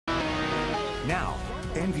Now,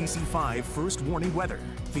 NBC5 First Warning Weather,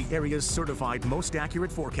 the area's certified most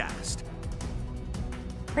accurate forecast.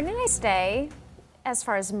 Pretty nice day as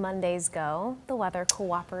far as Mondays go. The weather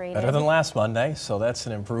cooperated. Better than last Monday, so that's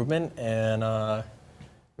an improvement. And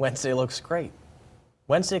Wednesday looks great.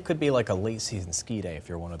 Wednesday could be like a late season ski day if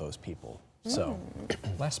you're one of those people. So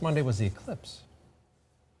last Monday was the eclipse.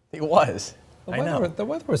 it was. I know. The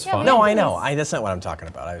weather was Yeah, fine. No, I know. That's not what I'm talking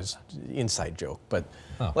about. I was inside joke. But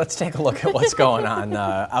let's take a look at what's going on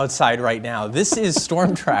outside right now. This is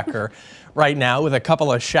Storm Tracker right now with a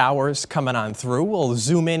couple of showers coming on through. We'll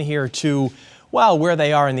zoom in here to, well, where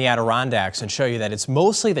they are in the Adirondacks and show you that it's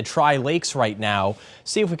mostly the Tri-Lakes right now.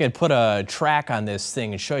 See if we can put a track on this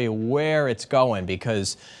thing and show you where it's going,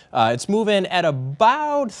 because it's moving at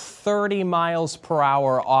about 30 miles per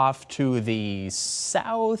hour off to the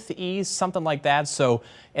southeast, something like that. So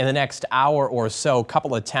in the next hour or so, a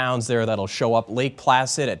couple of towns there that'll show up. Lake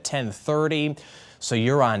Placid at 10:30. So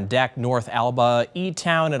you're on deck. North Alba,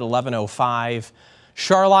 E-Town at 11:05.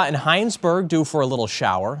 Charlotte and Heinsberg due for a little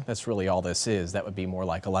shower. That's really all this is. That would be more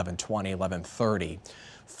like 11:20, 11:30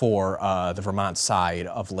 for the Vermont side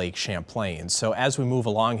of Lake Champlain. So as we move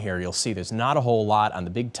along here, you'll see there's not a whole lot on the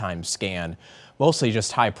big time scan. Mostly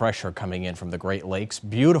just high pressure coming in from the Great Lakes.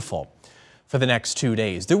 Beautiful for the next 2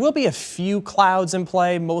 days. There will be a few clouds in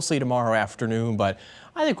play, mostly tomorrow afternoon, but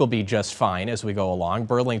I think we'll be just fine as we go along.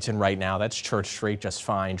 Burlington right now, that's Church Street, just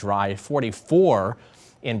fine. Dry. 44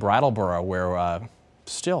 in Brattleboro, where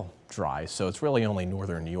still dry, so it's really only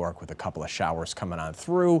northern New York with a couple of showers coming on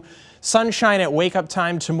through. Sunshine at wake-up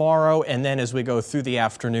time tomorrow, and then as we go through the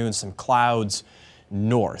afternoon, some clouds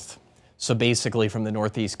north. So basically from the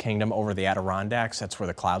Northeast Kingdom over the Adirondacks, that's where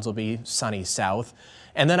the clouds will be, sunny south.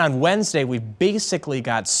 And then on Wednesday, we've basically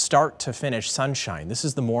got start to finish sunshine. This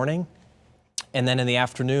is the morning, and then in the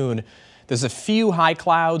afternoon, there's a few high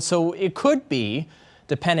clouds, so it could be,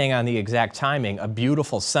 depending on the exact timing, a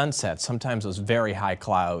beautiful sunset. Sometimes those very high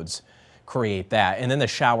clouds create that. And then the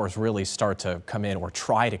showers really start to come in, or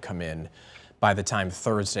try to come in, by the time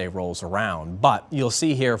Thursday rolls around. But you'll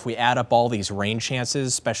see here, if we add up all these rain chances,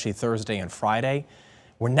 especially Thursday and Friday,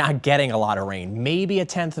 we're not getting a lot of rain. Maybe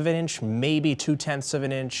 1/10 of an inch, maybe 2/10 of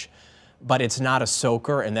an inch, but it's not a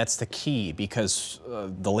soaker, and that's the key, because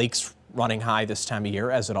the lake's running high this time of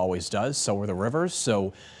year, as it always does. So are the rivers.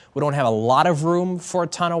 So we don't have a lot of room for a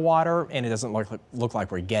ton of water, and it doesn't look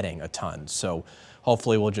like we're getting a ton. So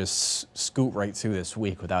hopefully we'll just scoot right through this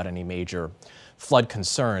week without any major flood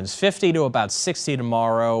concerns. 50 to about 60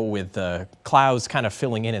 tomorrow, with the clouds kind of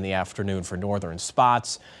filling in the afternoon for northern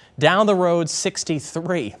spots. Down the road,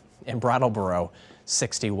 63 in Brattleboro,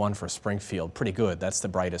 61 for Springfield. Pretty good. That's the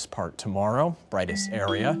brightest part tomorrow, brightest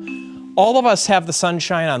area. All of us have the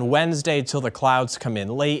sunshine on Wednesday till the clouds come in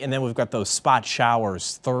late, and then we've got those spot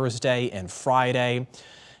showers Thursday and Friday,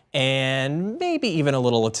 and maybe even a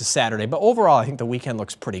little to Saturday. But overall, I think the weekend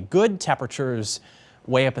looks pretty good. Temperatures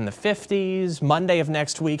way up in the 50s. Monday of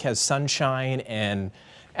next week has sunshine, and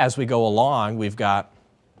as we go along, we've got,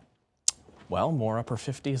 well, more upper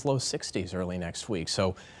 50s, low 60s early next week.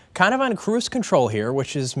 So kind of on cruise control here,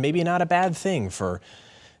 which is maybe not a bad thing for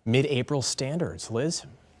mid-April standards. Liz?